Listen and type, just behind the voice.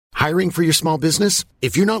Hiring for your small business?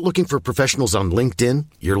 If you're not looking for professionals on LinkedIn,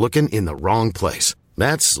 you're looking in the wrong place.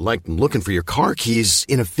 That's like looking for your car keys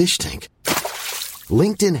in a fish tank.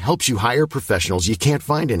 LinkedIn helps you hire professionals you can't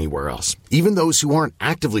find anywhere else, even those who aren't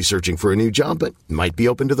actively searching for a new job but might be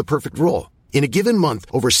open to the perfect role. In a given month,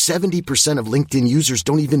 over 70% of LinkedIn users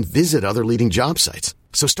don't even visit other leading job sites.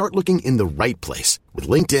 So start looking in the right place. With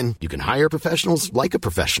LinkedIn, you can hire professionals like a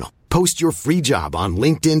professional. Post your free job on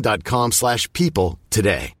linkedin.com/people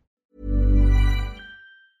today.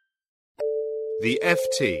 The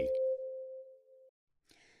FT.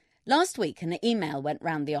 Last week, an email went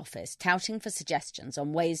round the office touting for suggestions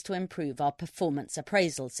on ways to improve our performance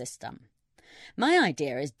appraisal system. My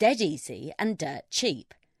idea is dead easy and dirt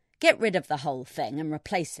cheap. Get rid of the whole thing and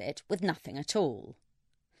replace it with nothing at all.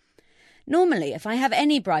 Normally, if I have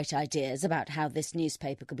any bright ideas about how this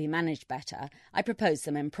newspaper could be managed better, I propose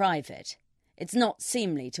them in private. It's not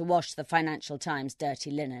seemly to wash the Financial Times' dirty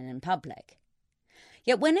linen in public.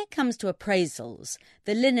 Yet when it comes to appraisals,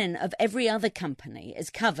 the linen of every other company is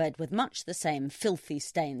covered with much the same filthy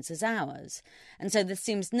stains as ours, and so there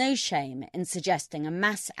seems no shame in suggesting a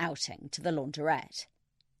mass outing to the laundrette.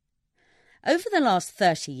 Over the last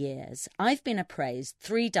 30 years, I've been appraised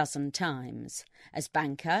 36 times, as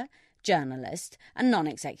banker, journalist and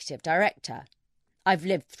non-executive director. I've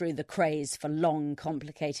lived through the craze for long,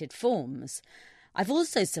 complicated forms. I've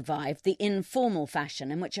also survived the informal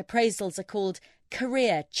fashion in which appraisals are called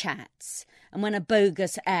career chats, and when a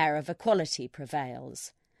bogus air of equality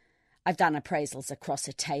prevails. I've done appraisals across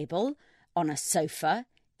a table, on a sofa,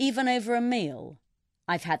 even over a meal.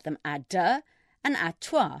 I've had them à deux and à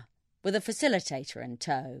trois, with a facilitator in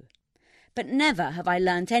tow. But never have I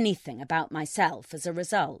learnt anything about myself as a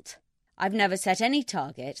result. I've never set any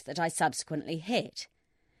target that I subsequently hit.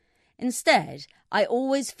 Instead, I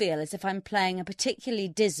always feel as if I'm playing a particularly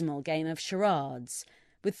dismal game of charades,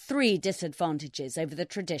 with 3 disadvantages over the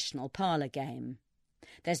traditional parlour game.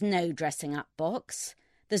 There's no dressing up box,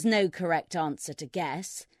 there's no correct answer to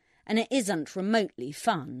guess, and it isn't remotely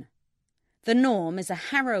fun. The norm is a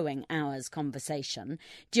harrowing hour's conversation,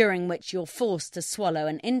 during which you're forced to swallow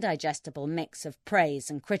an indigestible mix of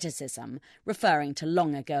praise and criticism, referring to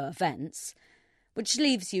long-ago events, which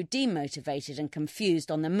leaves you demotivated and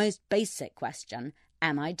confused on the most basic question,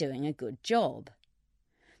 am I doing a good job?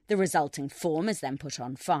 The resulting form is then put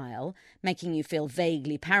on file, making you feel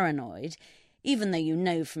vaguely paranoid, even though you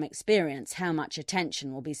know from experience how much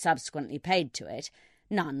attention will be subsequently paid to it,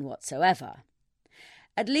 none whatsoever.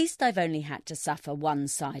 At least I've only had to suffer one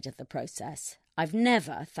side of the process. I've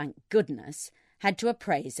never, thank goodness, had to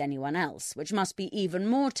appraise anyone else, which must be even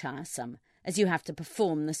more tiresome, as you have to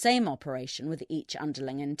perform the same operation with each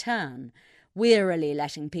underling in turn, wearily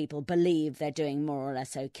letting people believe they're doing more or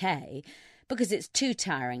less okay, because it's too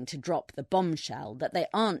tiring to drop the bombshell that they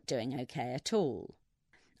aren't doing okay at all.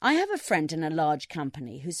 I have a friend in a large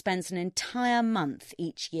company who spends an entire month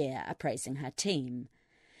each year appraising her team.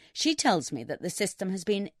 She tells me that the system has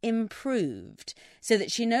been improved so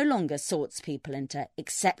that she no longer sorts people into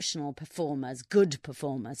exceptional performers, good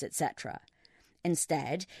performers, etc.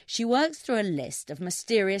 Instead, she works through a list of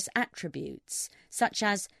mysterious attributes, such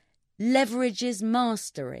as leverages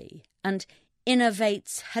mastery and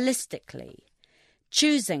innovates holistically,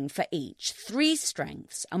 choosing for each 3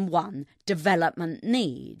 strengths and 1 development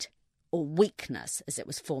need, or weakness as it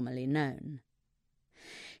was formerly known.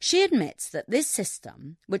 She admits that this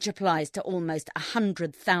system, which applies to almost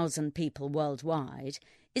 100,000 people worldwide,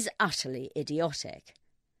 is utterly idiotic.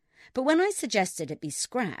 But when I suggested it be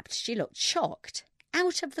scrapped, she looked shocked.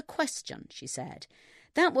 Out of the question, she said.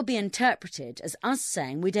 That would be interpreted as us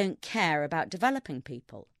saying we don't care about developing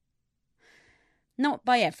people. Not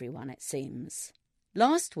by everyone, it seems.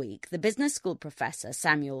 Last week, the business school professor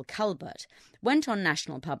Samuel Culbert went on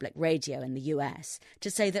National Public Radio in the US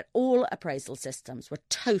to say that all appraisal systems were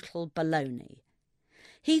total baloney.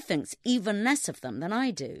 He thinks even less of them than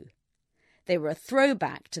I do. They were a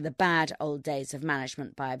throwback to the bad old days of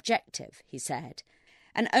management by objective, he said,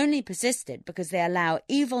 and only persisted because they allow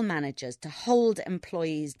evil managers to hold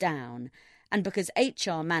employees down and because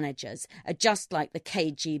HR managers are just like the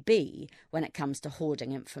KGB when it comes to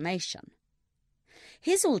hoarding information.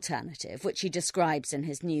 His alternative, which he describes in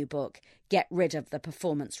his new book, Get Rid of the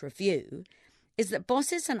Performance Review, is that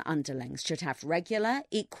bosses and underlings should have regular,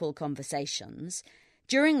 equal conversations,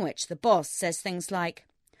 during which the boss says things like,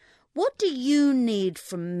 "What do you need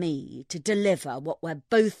from me to deliver what we're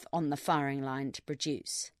both on the firing line to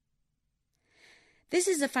produce?" This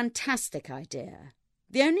is a fantastic idea.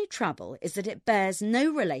 The only trouble is that it bears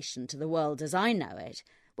no relation to the world as I know it,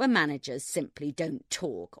 where managers simply don't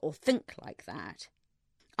talk or think like that.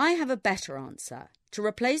 I have a better answer: to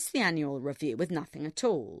replace the annual review with nothing at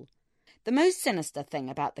all. The most sinister thing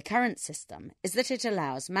about the current system is that it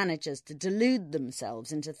allows managers to delude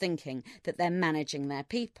themselves into thinking that they're managing their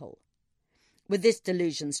people. With this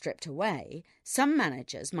delusion stripped away, some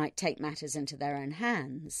managers might take matters into their own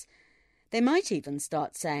hands. They might even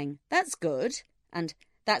start saying, "That's good," and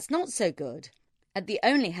 "That's not so good," at the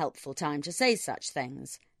only helpful time to say such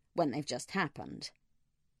things, when they've just happened.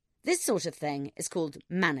 This sort of thing is called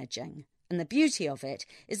managing, and the beauty of it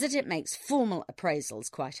is that it makes formal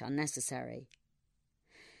appraisals quite unnecessary.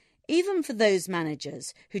 Even for those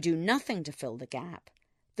managers who do nothing to fill the gap,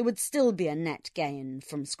 there would still be a net gain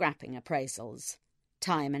from scrapping appraisals.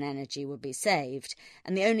 Time and energy would be saved,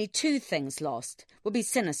 and the only two things lost would be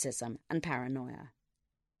cynicism and paranoia.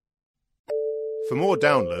 For more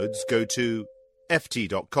downloads, go to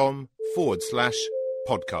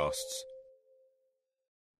ft.com/podcasts.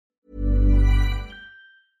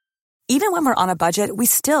 Even when we're on a budget, we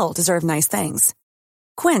still deserve nice things.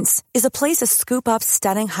 Quince is a place to scoop up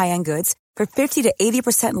stunning high-end goods for 50 to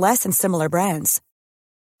 80% less than similar brands.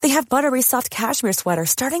 They have buttery soft cashmere sweaters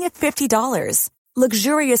starting at $50,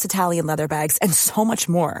 luxurious Italian leather bags, and so much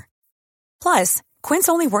more. Plus, Quince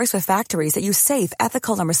only works with factories that use safe,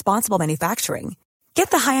 ethical, and responsible manufacturing.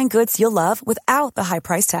 Get the high-end goods you'll love without the high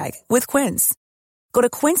price tag with Quince. Go to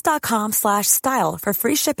quince.com/style for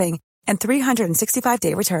free shipping and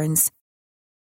 365-day returns.